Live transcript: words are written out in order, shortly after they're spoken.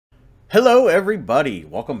Hello everybody,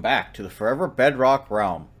 welcome back to the Forever Bedrock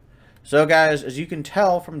realm. So guys, as you can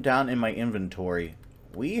tell from down in my inventory,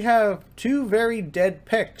 we have two very dead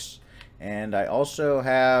picks. And I also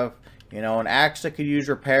have, an axe that could use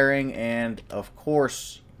repairing, and of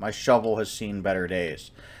course, my shovel has seen better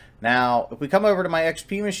days. Now, if we come over to my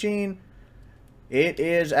XP machine, it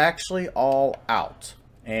is actually all out.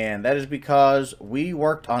 And that is because we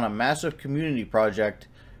worked on a massive community project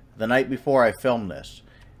the night before I filmed this.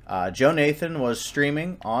 Joe Nathan was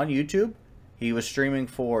streaming on YouTube. He was streaming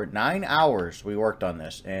for 9 hours. We worked on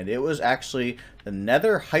this, and it was actually the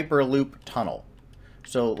Nether Hyperloop Tunnel.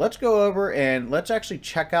 So let's go over and let's actually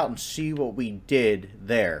check out and see what we did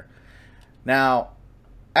there. Now,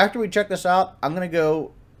 after we check this out, I'm going to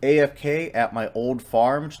go AFK at my old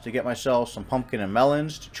farms to get myself some pumpkin and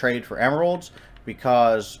melons to trade for emeralds,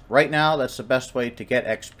 because right now that's the best way to get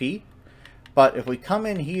XP. But if we come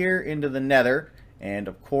in here into the Nether, and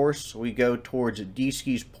of course we go towards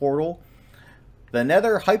D-Ski's portal, the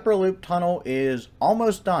Nether Hyperloop Tunnel is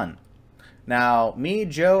almost done. Now, me,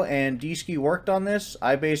 Joe, and D-Ski worked on this.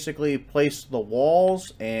 I basically placed the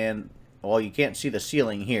walls and, well, you can't see the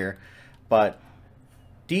ceiling here, but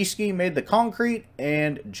D-Ski made the concrete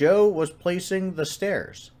and Joe was placing the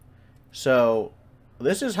stairs. So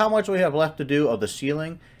this is how much we have left to do of the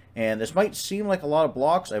ceiling. And this might seem like a lot of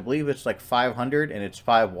blocks. I believe it's like 500 and it's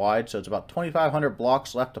 5 wide. So it's about 2,500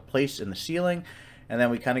 blocks left to place in the ceiling. And then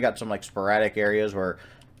we kind of got some like sporadic areas where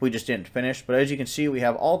we just didn't finish. But as you can see, we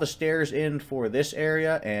have all the stairs in for this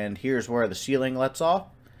area. And here's where the ceiling lets off.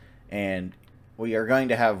 And we are going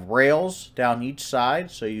to have rails down each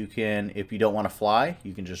side. So you can, if you don't want to fly,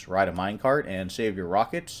 you can just ride a minecart and save your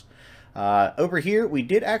rockets. Over here, we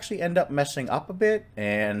did actually end up messing up a bit,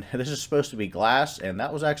 and this is supposed to be glass, and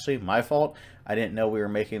that was actually my fault. I didn't know we were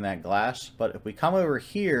making that glass, but if we come over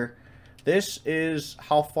here, this is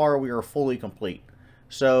how far we are fully complete.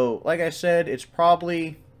 So, like I said, it's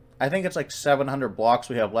probably, I think it's like 700 blocks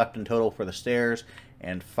we have left in total for the stairs,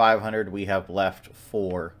 and 500 we have left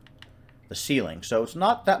for the ceiling. So it's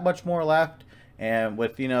not that much more left, and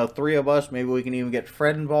with, 3 of us, maybe we can even get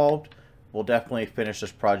Fred involved. We'll definitely finish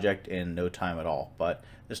this project in no time at all. But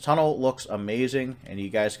this tunnel looks amazing, and you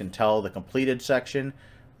guys can tell the completed section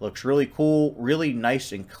looks really cool, really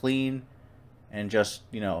nice and clean, and just,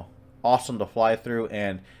 awesome to fly through.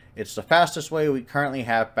 And it's the fastest way we currently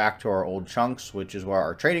have back to our old chunks, which is where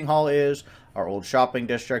our trading hall is, our old shopping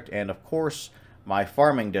district, and of course, my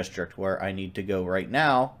farming district, where I need to go right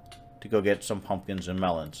now to go get some pumpkins and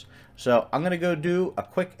melons. So I'm going to go do a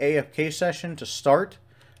quick AFK session to start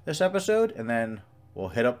this episode, and then we'll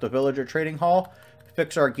hit up the villager trading hall,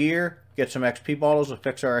 fix our gear, get some XP bottles to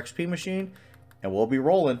fix our XP machine, and we'll be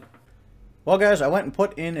rolling. Well guys, I went and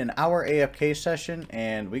put in an hour AFK session,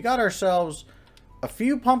 and we got ourselves a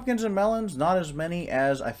few pumpkins and melons, not as many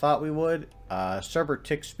as I thought we would. Server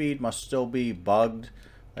tick speed must still be bugged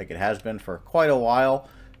like it has been for quite a while,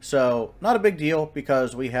 so not a big deal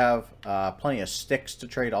because we have plenty of sticks to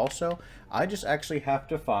trade also. I just actually have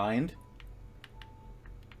to find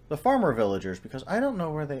the farmer villagers, because I don't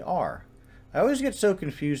know where they are. I always get so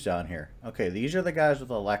confused down here. Okay, these are the guys with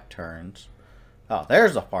the lecterns. Oh,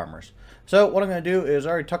 there's the farmers. So what I'm going to do is I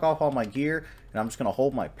already took off all my gear, and I'm just going to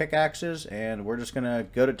hold my pickaxes, and we're just going to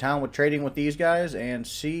go to town with trading with these guys and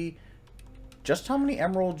see just how many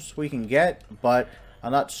emeralds we can get. But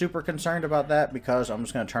I'm not super concerned about that because I'm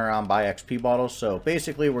just going to turn around and buy XP bottles. So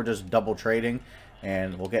basically we're just double trading,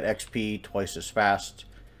 and we'll get XP twice as fast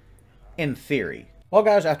in theory. Well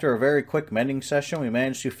guys, after a very quick mending session, we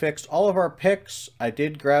managed to fix all of our picks. I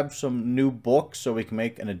did grab some new books so we can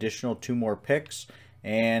make an additional 2 more picks.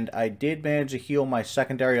 And I did manage to heal my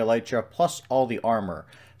secondary elytra plus all the armor.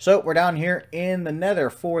 So we're down here in the nether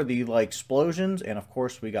for the explosions. And of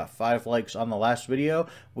course we got 5 likes on the last video.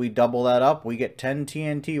 We double that up. We get 10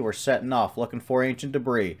 TNT. We're setting off looking for ancient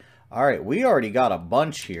debris. Alright, we already got a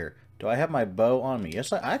bunch here. Do I have my bow on me?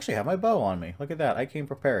 Yes, I actually have my bow on me. Look at that. I came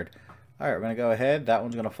prepared. Alright, we're going to go ahead. That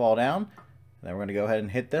one's going to fall down. Then we're going to go ahead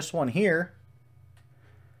and hit this one here.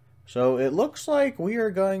 So it looks like we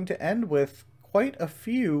are going to end with quite a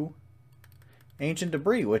few ancient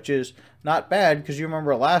debris, which is not bad because you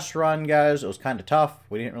remember last run, guys, it was kind of tough.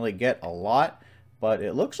 We didn't really get a lot, but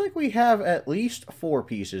it looks like we have at least 4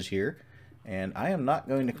 pieces here, and I am not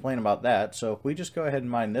going to complain about that. So if we just go ahead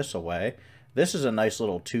and mine this away, this is a nice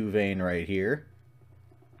little 2 vein right here.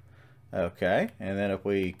 Okay, and then if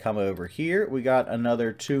we come over here, we got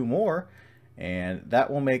another 2 more, and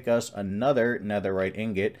that will make us another netherite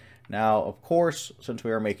ingot. Now, of course, since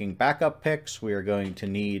we are making backup picks, we are going to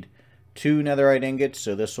need 2 netherite ingots,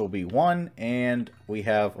 so this will be 1, and we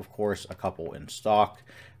have, of course, a couple in stock.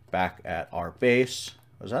 back at our base.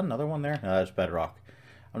 Was that another one there? No, that's bedrock.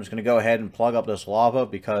 I'm just going to go ahead and plug up this lava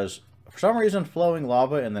because for some reason flowing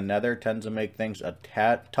lava in the nether tends to make things a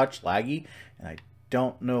touch laggy, and I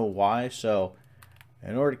don't know why. So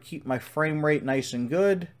in order to keep my frame rate nice and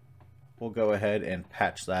good, we'll go ahead and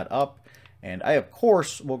patch that up. And I, of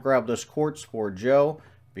course, will grab this quartz for Joe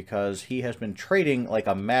because he has been trading like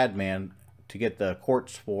a madman to get the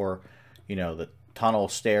quartz for, you know, the tunnel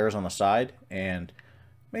stairs on the side and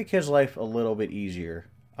make his life a little bit easier.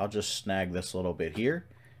 I'll just snag this little bit here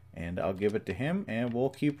and I'll give it to him and we'll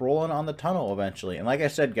keep rolling on the tunnel eventually. And like I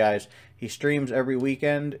said, guys, he streams every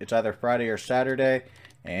weekend. It's either Friday or Saturday,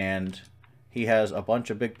 and he has a bunch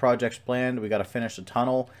of big projects planned. We got to finish the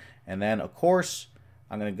tunnel, and then of course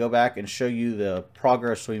I'm going to go back and show you the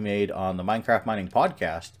progress we made on the Minecraft Mining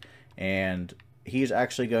Podcast. And he's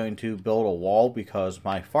actually going to build a wall because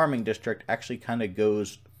my farming district actually kind of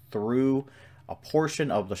goes through a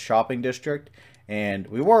portion of the shopping district. And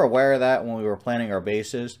we were aware of that when we were planning our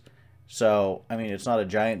bases. So, I mean, it's not a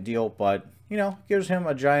giant deal, but, you know, gives him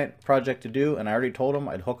a giant project to do. And I already told him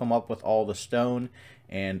I'd hook him up with all the stone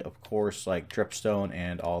and, of course, like dripstone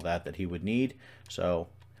and all that he would need. So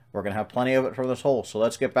we're going to have plenty of it from this hole. So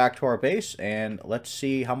let's get back to our base and let's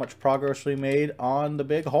see how much progress we made on the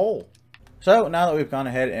big hole. So now that we've gone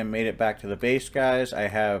ahead and made it back to the base, guys, I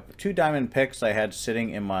have 2 diamond picks I had sitting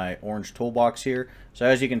in my orange toolbox here. So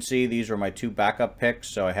as you can see, these are my 2 backup picks.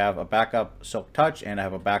 So I have a backup Silk Touch and I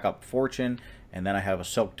have a backup Fortune, and then I have a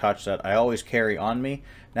Silk Touch that I always carry on me.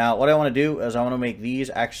 Now what I want to do is I want to make these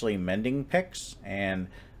actually mending picks and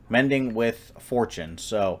mending with Fortune.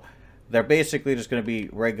 So they're basically just going to be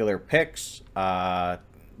regular picks. They're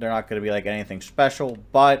not going to be like anything special,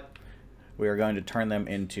 but we are going to turn them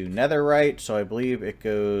into netherite. So I believe it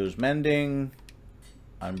goes mending,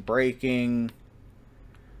 unbreaking,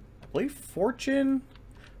 I believe Fortune.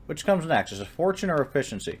 Which comes next? Is it Fortune or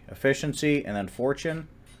efficiency? Efficiency and then Fortune.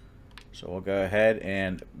 So we'll go ahead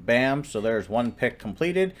and bam. So there's 1 pick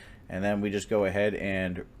completed. And then we just go ahead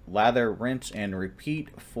and lather, rinse, and repeat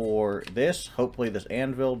for this. Hopefully this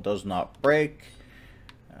anvil does not break.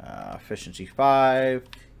 Efficiency 5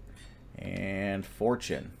 and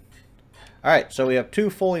Fortune. Alright, so we have 2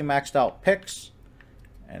 fully maxed out picks.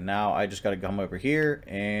 And now I just got to come over here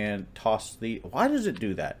and toss the... Why does it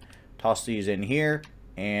do that? Toss these in here.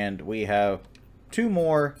 And we have 2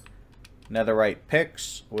 more netherite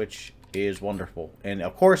picks, which is wonderful. And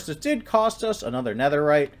of course, this did cost us another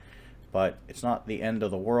netherite. But it's not the end of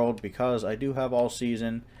the world because I do have all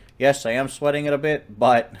season. Yes, I am sweating it a bit,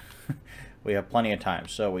 but we have plenty of time.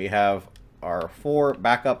 So we have our 4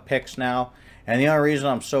 backup picks now. And the only reason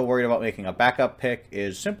I'm so worried about making a backup pick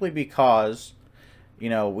is simply because, you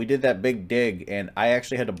know, we did that big dig and I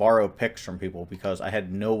actually had to borrow picks from people because I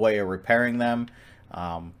had no way of repairing them.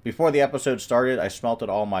 Before the episode started, I smelted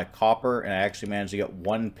all my copper and I actually managed to get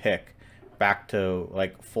 1 pick back to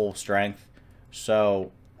like full strength.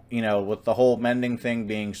 So, you know, with the whole mending thing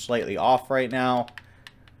being slightly off right now,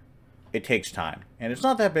 it takes time. And it's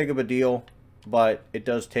not that big of a deal, but it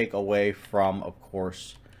does take away from, of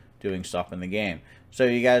course, doing stuff in the game. So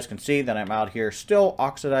you guys can see that I'm out here still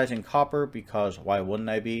oxidizing copper because why wouldn't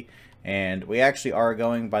I be? And we actually are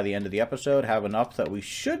going, by the end of the episode, have enough that we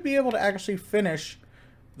should be able to actually finish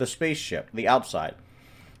the spaceship, the outside.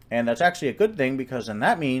 And that's actually a good thing because then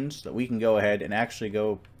that means that we can go ahead and actually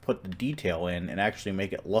go put the detail in and actually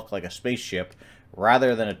make it look like a spaceship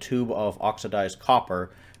rather than a tube of oxidized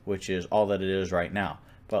copper, which is all that it is right now.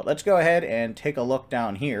 But let's go ahead and take a look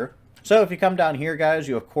down here. So if you come down here, guys,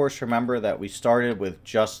 you of course remember that we started with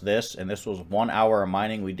just this, and this was 1 hour of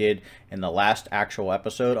mining we did in the last actual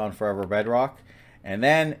episode on Forever Bedrock. And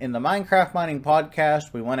then in the Minecraft Mining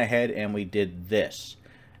Podcast, we went ahead and we did this.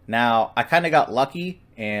 Now, I kind of got lucky,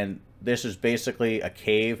 and this is basically a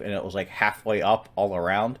cave, and it was like halfway up all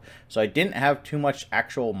around. So I didn't have too much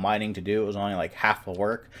actual mining to do. It was only like half the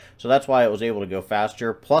work. So that's why I was able to go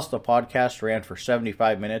faster. Plus the podcast ran for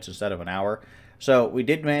 75 minutes instead of an hour. So we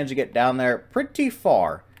did manage to get down there pretty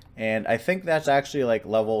far. And I think that's actually like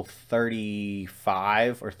level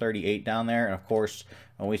 35 or 38 down there. And of course,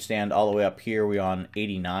 when we stand all the way up here, we're on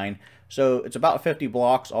 89. So it's about 50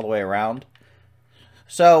 blocks all the way around.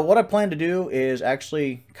 So what I plan to do is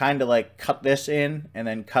actually kind of like cut this in and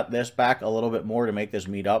then cut this back a little bit more to make this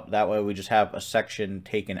meet up. That way we just have a section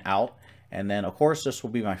taken out. And then of course this will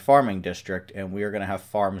be my farming district and we are going to have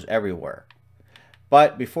farms everywhere.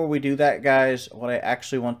 But before we do that, guys, what I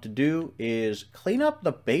actually want to do is clean up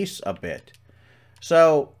the base a bit.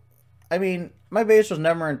 So, I mean, my base was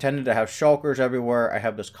never intended to have shulkers everywhere. I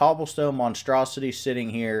have this cobblestone monstrosity sitting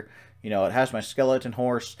here it has my skeleton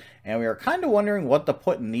horse, and we are kind of wondering what to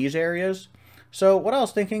put in these areas. So what I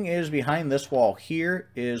was thinking is behind this wall here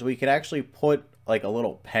is we could actually put like a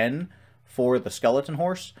little pen for the skeleton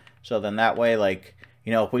horse. So then that way, like,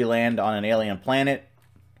 if we land on an alien planet,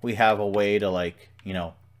 we have a way to, like,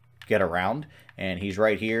 get around. And he's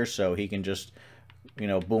right here, so he can just,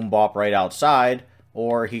 boom bop right outside,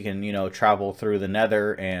 or he can, travel through the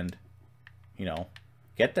nether and,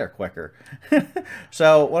 get there quicker.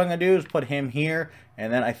 So what I'm going to do is put him here,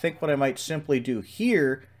 and then I think what I might simply do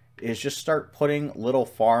here is just start putting little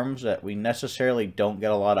farms that we necessarily don't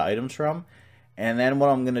get a lot of items from. And then what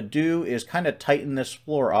I'm going to do is kind of tighten this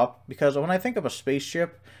floor up, because when I think of a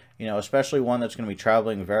spaceship, especially one that's going to be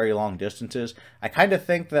traveling very long distances, I kind of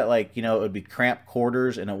think that, like, it would be cramped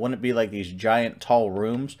quarters and it wouldn't be like these giant tall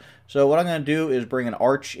rooms. So what I'm going to do is bring an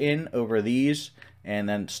arch in over these and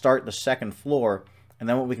then start the second floor. And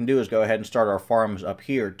then what we can do is go ahead and start our farms up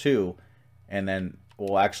here too. And then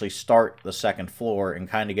we'll actually start the second floor and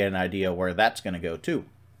kind of get an idea where that's going to go too.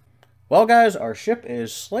 Well, guys, our ship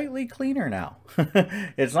is slightly cleaner now.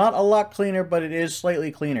 It's not a lot cleaner, but it is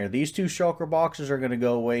slightly cleaner. These two shulker boxes are going to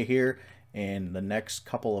go away here in the next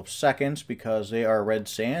couple of seconds because they are red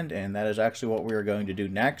sand, and that is actually what we are going to do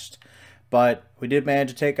next. But we did manage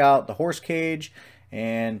to take out the horse cage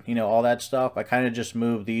and, all that stuff. I kind of just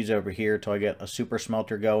moved these over here till I get a super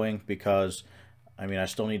smelter going because, I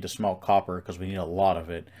still need to smelt copper because we need a lot of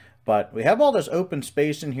it. But we have all this open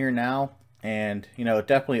space in here now. And, it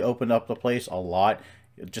definitely opened up the place a lot,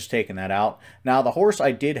 just taking that out. Now, the horse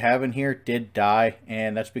I did have in here did die,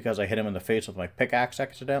 and that's because I hit him in the face with my pickaxe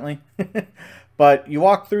accidentally. But you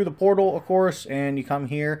walk through the portal, of course, and you come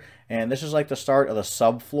here, and this is like the start of the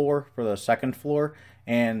subfloor for the second floor.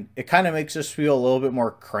 And it kind of makes this feel a little bit more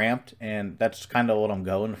cramped, and that's kind of what I'm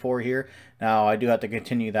going for here. Now, I do have to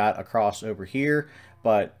continue that across over here.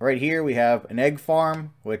 But right here we have an egg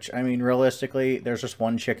farm, which, realistically, there's just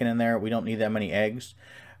one chicken in there. We don't need that many eggs.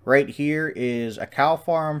 Right here is a cow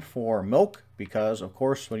farm for milk, because, of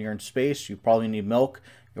course, when you're in space, you probably need milk.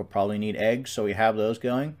 You'll probably need eggs, so we have those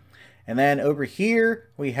going. And then over here,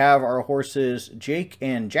 we have our horses Jake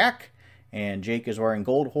and Jack. And Jake is wearing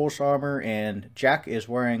gold horse armor, and Jack is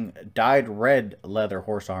wearing dyed red leather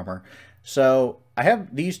horse armor. So I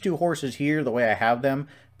have these two horses here the way I have them,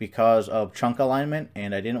 because of chunk alignment,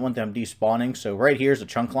 and I didn't want them despawning. So right here is the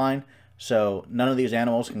chunk line, so none of these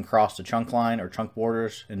animals can cross the chunk line or chunk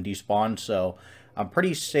borders and despawn. So I'm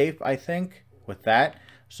pretty safe, I think, with that.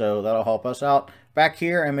 So that'll help us out. Back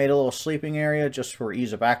here, I made a little sleeping area just for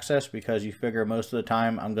ease of access, because you figure most of the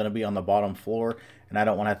time I'm going to be on the bottom floor, and I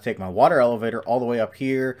don't want to have to take my water elevator all the way up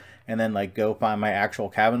here and then like go find my actual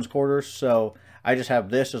cabin's quarters. So I just have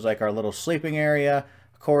this as like our little sleeping area.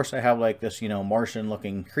 Of course, I have like this, Martian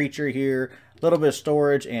looking creature here, a little bit of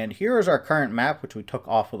storage, and here is our current map, which we took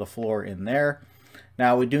off of the floor in there.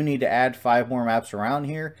 Now, we do need to add 5 more maps around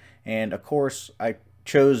here, and of course, I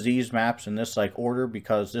chose these maps in this like order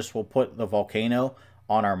because this will put the volcano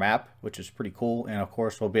on our map, which is pretty cool. And of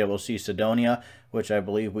course, we'll be able to see Sidonia, which I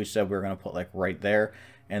believe we said we were going to put like right there.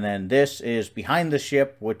 And then this is behind the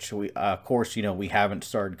ship, which we, of course, we haven't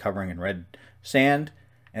started covering in red sand.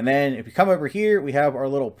 And then if you come over here, we have our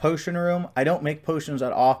little potion room. I don't make potions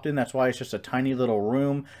that often. That's why it's just a tiny little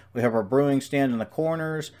room. We have our brewing stand in the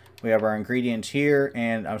corners. We have our ingredients here,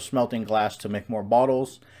 and I'm smelting glass to make more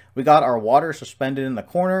bottles. We got our water suspended in the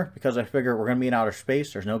corner because I figure we're going to be in outer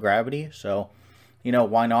space. There's no gravity, so,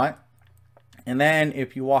 why not? And then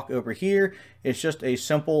if you walk over here, it's just a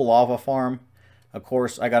simple lava farm. Of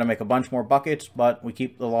course, I got to make a bunch more buckets, but we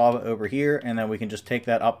keep the lava over here, and then we can just take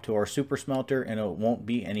that up to our super smelter, and it won't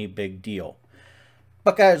be any big deal.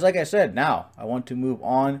 But guys, like I said, now I want to move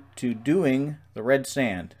on to doing the red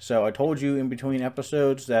sand. So I told you in between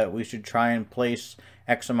episodes that we should try and place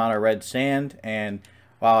X amount of red sand, and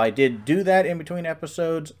while I did do that in between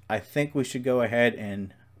episodes, I think we should go ahead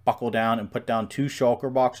and buckle down and put down 2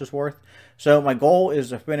 shulker boxes worth. So my goal is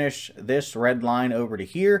to finish this red line over to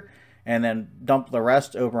here, and then dump the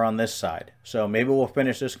rest over on this side. So maybe we'll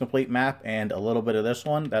finish this complete map and a little bit of this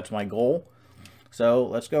one. That's my goal. So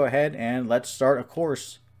let's go ahead and let's start, of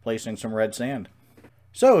course, placing some red sand.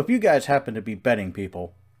 So if you guys happen to be betting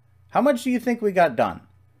people, how much do you think we got done?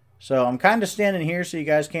 So I'm kind of standing here so you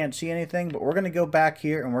guys can't see anything, but we're going to go back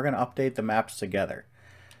here and we're going to update the maps together.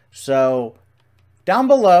 So down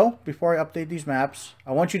below, before I update these maps,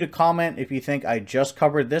 I want you to comment if you think I just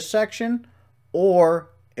covered this section, or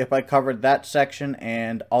if I covered that section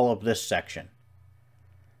and all of this section.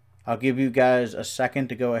 I'll give you guys a second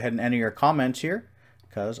to go ahead and enter your comments here,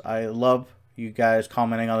 because I love you guys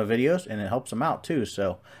commenting on the videos and it helps them out too.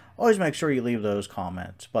 So always make sure you leave those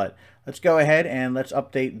comments. But let's go ahead and let's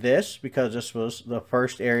update this, because this was the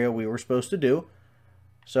first area we were supposed to do.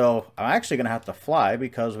 So I'm actually going to have to fly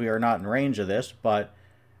because we are not in range of this. But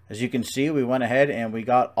as you can see, we went ahead and we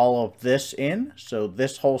got all of this in. So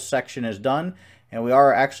this whole section is done. And we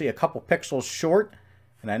are actually a couple pixels short.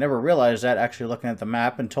 And I never realized that actually looking at the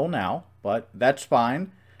map until now. But that's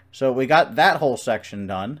fine. So we got that whole section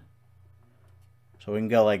done. So we can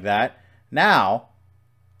go like that. Now,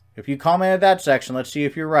 if you commented that section, let's see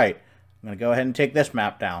if you're right. I'm going to go ahead and take this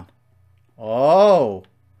map down. Oh.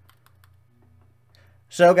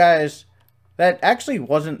 So guys, that actually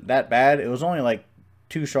wasn't that bad. It was only like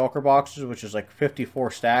 2 shulker boxes, which is like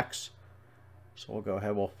 54 stacks. So we'll go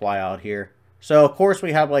ahead, we'll fly out here. So of course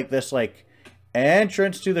we have like this like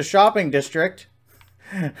entrance to the shopping district.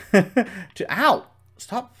 Ow!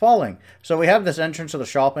 Stop falling. So we have this entrance to the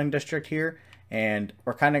shopping district here, and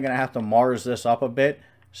we're kind of going to have to Mars this up a bit.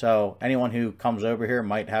 So anyone who comes over here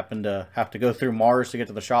might happen to have to go through Mars to get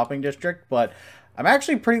to the shopping district, but I'm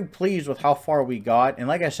actually pretty pleased with how far we got. And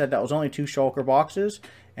like I said, that was only 2 shulker boxes.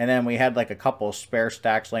 And then we had like a couple of spare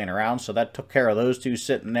stacks laying around. So that took care of those 2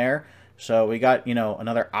 sitting there. So we got, you know,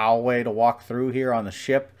 another aisleway to walk through here on the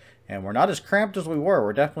ship. And we're not as cramped as we were.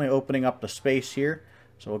 We're definitely opening up the space here.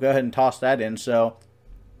 So we'll go ahead and toss that in. So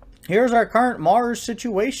here's our current Mars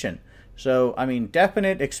situation. So, I mean,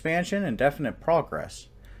 definite expansion and definite progress.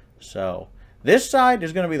 So this side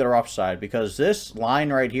is going to be the rough side, because this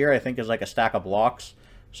line right here, I think, is like a stack of blocks.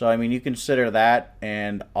 So, I mean, you consider that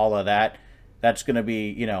and all of that. That's going to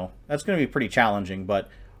be, you know, that's going to be pretty challenging.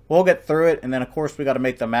 But we'll get through it. And then, of course, we got to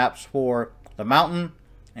make the maps for the mountain.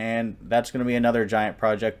 And that's going to be another giant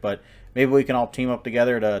project. But maybe we can all team up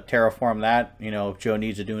together to terraform that, you know, if Joe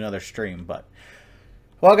needs to do another stream. But,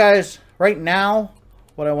 well, guys, right now,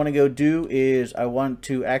 what I want to go do is I want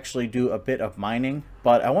to actually do a bit of mining,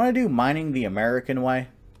 but I want to do mining the American way.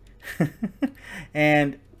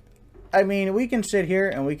 And I mean, we can sit here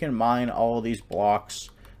and we can mine all of these blocks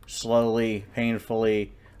slowly,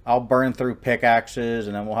 painfully. I'll burn through pickaxes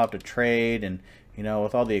and then we'll have to trade, and you know,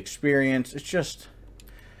 with all the experience, it's just,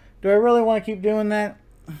 do I really want to keep doing that?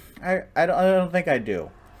 I don't think I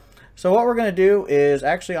do. So what we're going to do is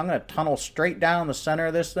actually I'm going to tunnel straight down the center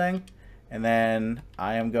of this thing. And then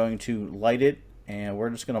I am going to light it, and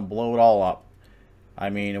we're just going to blow it all up. I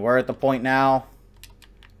mean, we're at the point now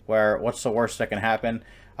where what's the worst that can happen?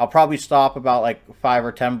 I'll probably stop about like 5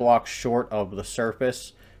 or 10 blocks short of the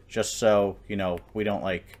surface, just so, you know, we don't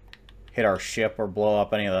like hit our ship or blow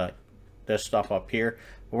up any of this stuff up here.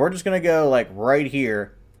 But we're just going to go like right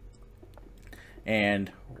here, and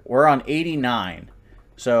we're on 89.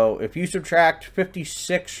 So if you subtract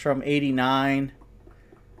 56 from 89...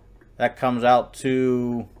 that comes out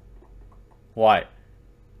to, what,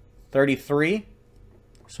 33?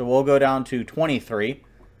 So we'll go down to 23.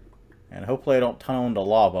 And hopefully I don't tunnel into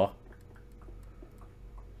lava.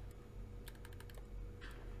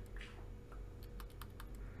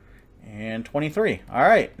 And 23.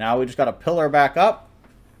 Alright, now we just got to pillar back up.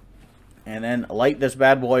 And then light this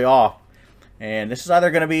bad boy off. And this is either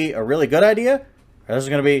going to be a really good idea, or this is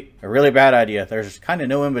going to be a really bad idea. There's kind of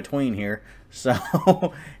no in between here. So...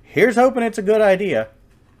 here's hoping it's a good idea.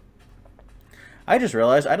 I just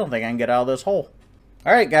realized I don't think I can get out of this hole.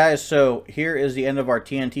 Alright guys, so here is the end of our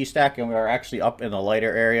TNT stack, and we are actually up in the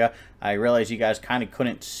lighter area. I realize you guys kind of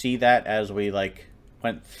couldn't see that as we like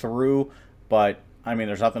went through, but I mean,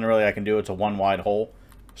 there's nothing really I can do. It's a one wide hole.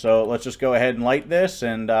 So let's just go ahead and light this,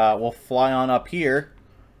 and we'll fly on up here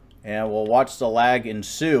and we'll watch the lag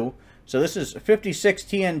ensue. So this is 56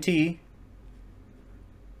 TNT.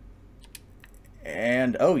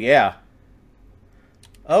 And, oh yeah.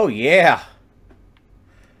 Oh yeah.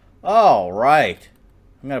 All right.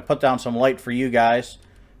 I'm going to put down some light for you guys.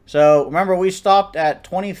 So, remember we stopped at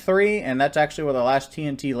 23, and that's actually where the last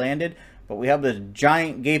TNT landed. But we have this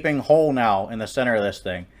giant gaping hole now in the center of this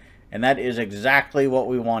thing. And that is exactly what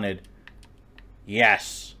we wanted.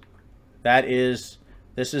 Yes. This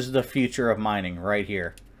is the future of mining right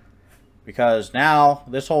here. Because now,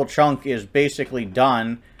 this whole chunk is basically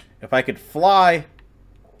done. If I could fly,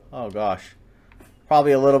 oh gosh,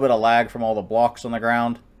 probably a little bit of lag from all the blocks on the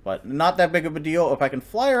ground, but not that big of a deal. If I can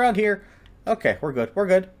fly around here, okay, we're good, we're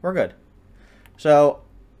good, we're good. So,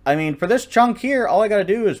 I mean, for this chunk here, all I got to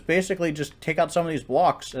do is basically just take out some of these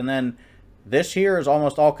blocks, and then this here is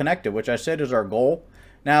almost all connected, which I said is our goal.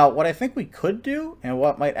 Now, what I think we could do, and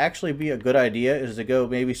what might actually be a good idea, is to go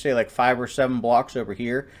maybe say like 5 or 7 blocks over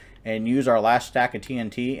here, and use our last stack of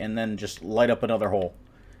TNT, and then just light up another hole.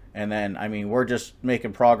 And then, I mean, we're just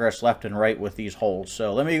making progress left and right with these holes.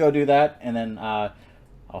 So let me go do that, and then I'll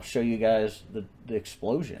I'll show you guys the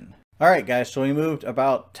explosion. Alright guys, so we moved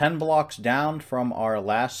about 10 blocks down from our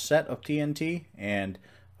last set of TNT, and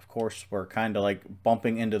of course we're kind of like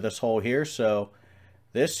bumping into this hole here, so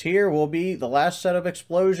this here will be the last set of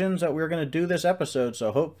explosions that we're going to do this episode,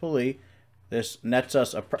 so hopefully this nets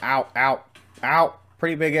us a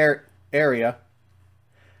pretty big area.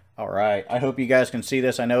 Alright, I hope you guys can see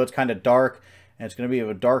this. I know it's kind of dark, and it's going to be a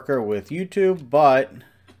bit darker with YouTube, but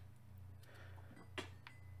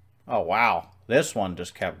oh wow, this one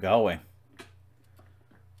just kept going.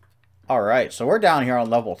 Alright, so we're down here on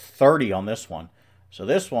level 30 on this one. So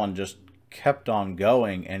this one just kept on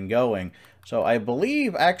going and going. So I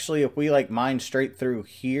believe actually if we like mine straight through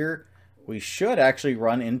here, we should actually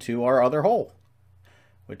run into our other hole,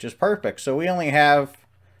 which is perfect. So we only have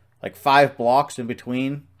like 5 blocks in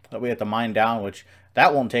between that we have to mine down, which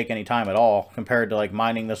that won't take any time at all compared to like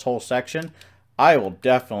mining this whole section. I will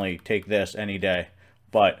definitely take this any day,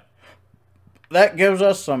 but that gives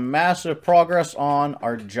us some massive progress on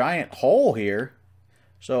our giant hole here.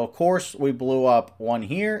 So of course we blew up one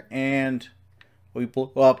here and we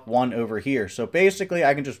blew up one over here. So basically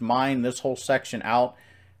I can just mine this whole section out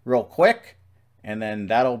real quick, and then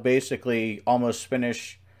that'll basically almost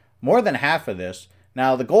finish more than half of this.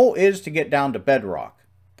 Now the goal is to get down to bedrock.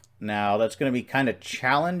 Now that's going to be kind of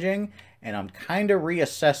challenging, and I'm kind of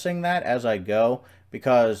reassessing that as I go,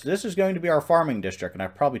 because this is going to be our farming district, and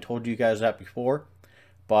I've probably told you guys that before,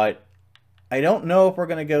 but I don't know if we're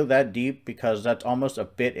going to go that deep because that's almost a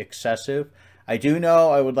bit excessive. I do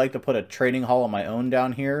know I would like to put a trading hall of my own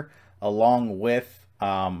down here, along with,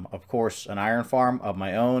 of course, an iron farm of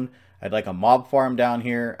my own. I'd like a mob farm down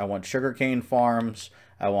here. I want sugarcane farms.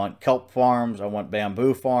 I want kelp farms. I want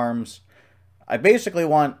bamboo farms. I basically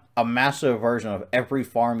want a massive version of every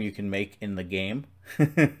farm you can make in the game.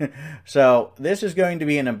 So this is going to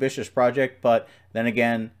be an ambitious project, but then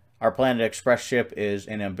again, our Planet Express ship is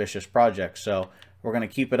an ambitious project. So we're going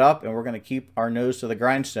to keep it up, and we're going to keep our nose to the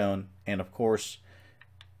grindstone, and of course,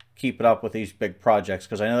 keep it up with these big projects,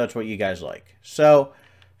 because I know that's what you guys like. So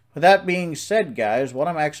with that being said, guys, what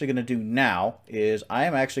I'm actually going to do now is I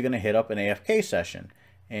am actually going to hit up an AFK session.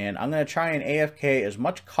 And I'm going to try and AFK as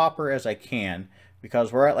much copper as I can,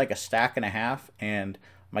 because we're at like a stack and a half, and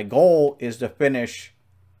my goal is to finish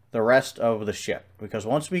the rest of the ship, because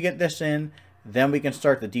once we get this in, then we can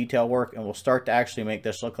start the detail work, and we'll start to actually make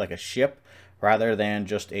this look like a ship rather than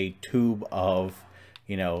just a tube of,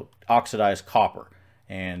 you know, oxidized copper.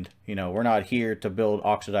 And, you know, we're not here to build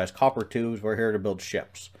oxidized copper tubes, we're here to build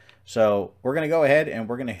ships. So we're going to go ahead and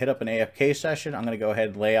we're going to hit up an AFK session. I'm going to go ahead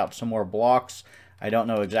and lay out some more blocks. I don't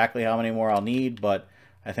know exactly how many more I'll need, but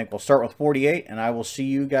I think we'll start with 48, and I will see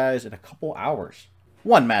you guys in a couple hours.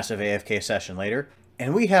 One massive AFK session later,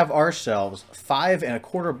 and we have ourselves 5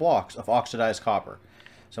 1/4 blocks of oxidized copper.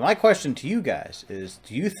 So my question to you guys is,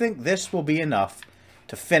 do you think this will be enough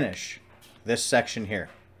to finish this section here?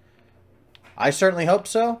 I certainly hope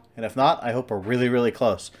so, and if not, I hope we're really, really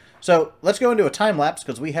close. So let's go into a time lapse,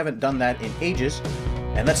 because we haven't done that in ages,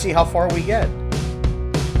 and let's see how far we get.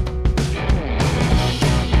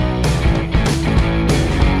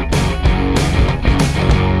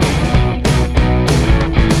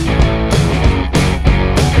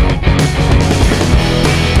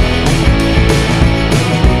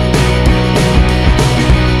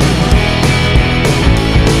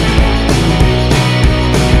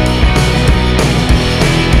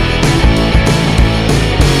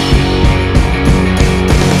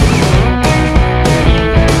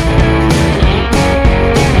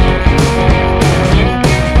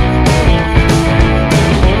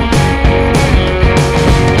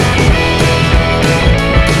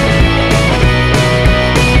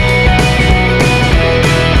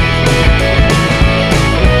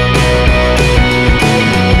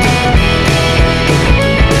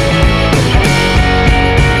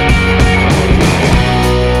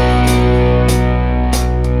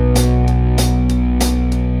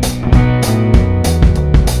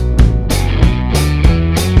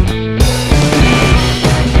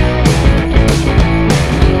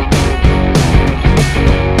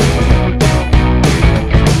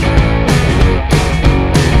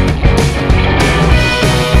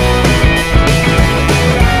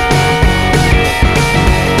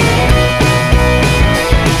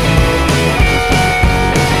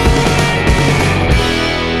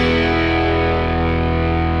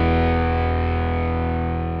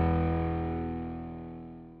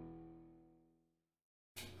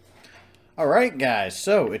 Alright guys,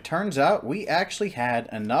 so it turns out we actually had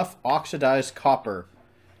enough oxidized copper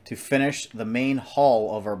to finish the main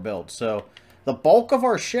hull of our build. So the bulk of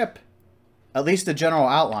our ship, at least the general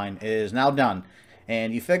outline, is now done.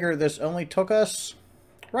 And you figure this only took us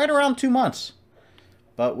right around 2 months.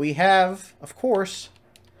 But we have, of course,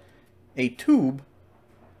 a tube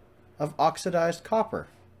of oxidized copper.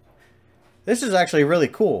 This is actually really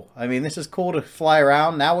cool. I mean, this is cool to fly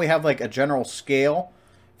around. Now we have like a general scale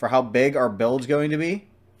for how big our build's going to be.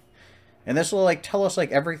 And this will like tell us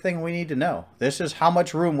like everything we need to know. This is how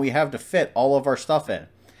much room we have to fit all of our stuff in.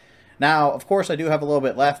 Now, of course, I do have a little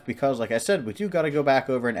bit left because, like I said, we do got to go back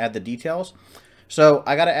over and add the details. So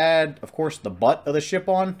I got to add, of course, the butt of the ship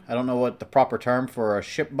on. I don't know what the proper term for a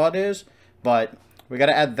ship butt is, but we got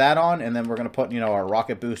to add that on, and then we're going to put, you know, our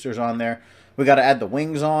rocket boosters on there. We got to add the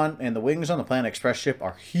wings on, and the wings on the Planet Express ship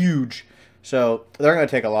are huge, so they're going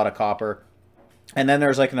to take a lot of copper. And then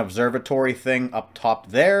there's like an observatory thing up top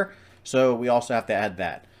there, so we also have to add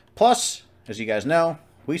that. Plus, as you guys know,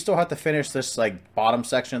 we still have to finish this like bottom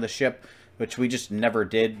section of the ship, which we just never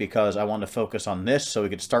did because I wanted to focus on this so we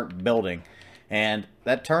could start building. And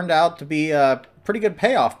that turned out to be a pretty good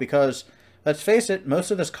payoff because, let's face it, most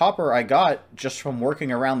of this copper I got just from working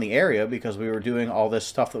around the area because we were doing all this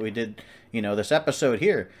stuff that we did, you know, this episode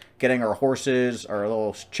here. Getting our horses, our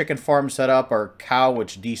little chicken farm set up, our cow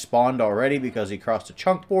which despawned already because he crossed the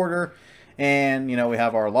chunk border. And, you know, we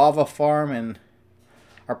have our lava farm and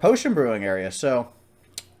our potion brewing area. So,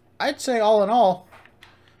 I'd say all in all,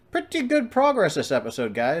 pretty good progress this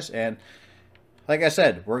episode, guys. And like I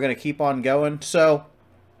said, we're going to keep on going. So,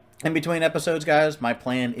 in between episodes, guys, my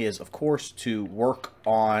plan is, of course, to work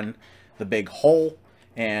on the big hole.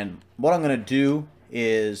 And what I'm going to do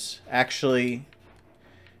is actually,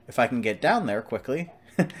 if I can get down there quickly,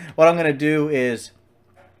 what I'm going to do is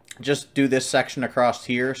just do this section across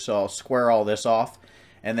here. So I'll square all this off.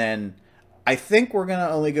 And then I think we're going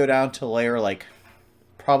to only go down to layer like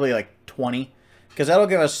probably like 20. Because that'll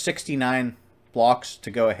give us 69 blocks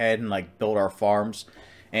to go ahead and like build our farms.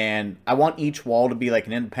 And I want each wall to be like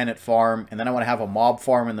an independent farm. And then I want to have a mob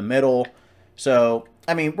farm in the middle. So,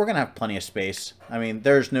 I mean, we're going to have plenty of space. I mean,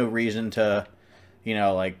 there's no reason to, you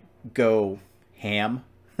know, like go ham.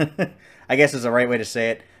 I guess is the right way to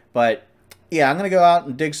say it. But yeah, I'm going to go out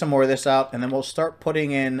and dig some more of this out. And then we'll start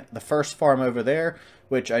putting in the first farm over there,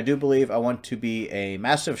 which I do believe I want to be a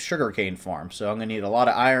massive sugarcane farm. So I'm going to need a lot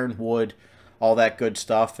of iron, wood, all that good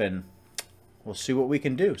stuff. And we'll see what we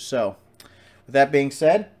can do. So with that being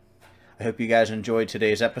said, I hope you guys enjoyed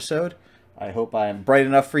today's episode. I hope I am bright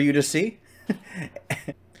enough for you to see.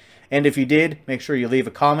 And if you did, make sure you leave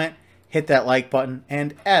a comment, hit that like button,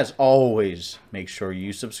 and as always, make sure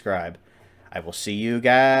you subscribe. I will see you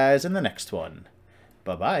guys in the next one.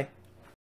 Bye-bye.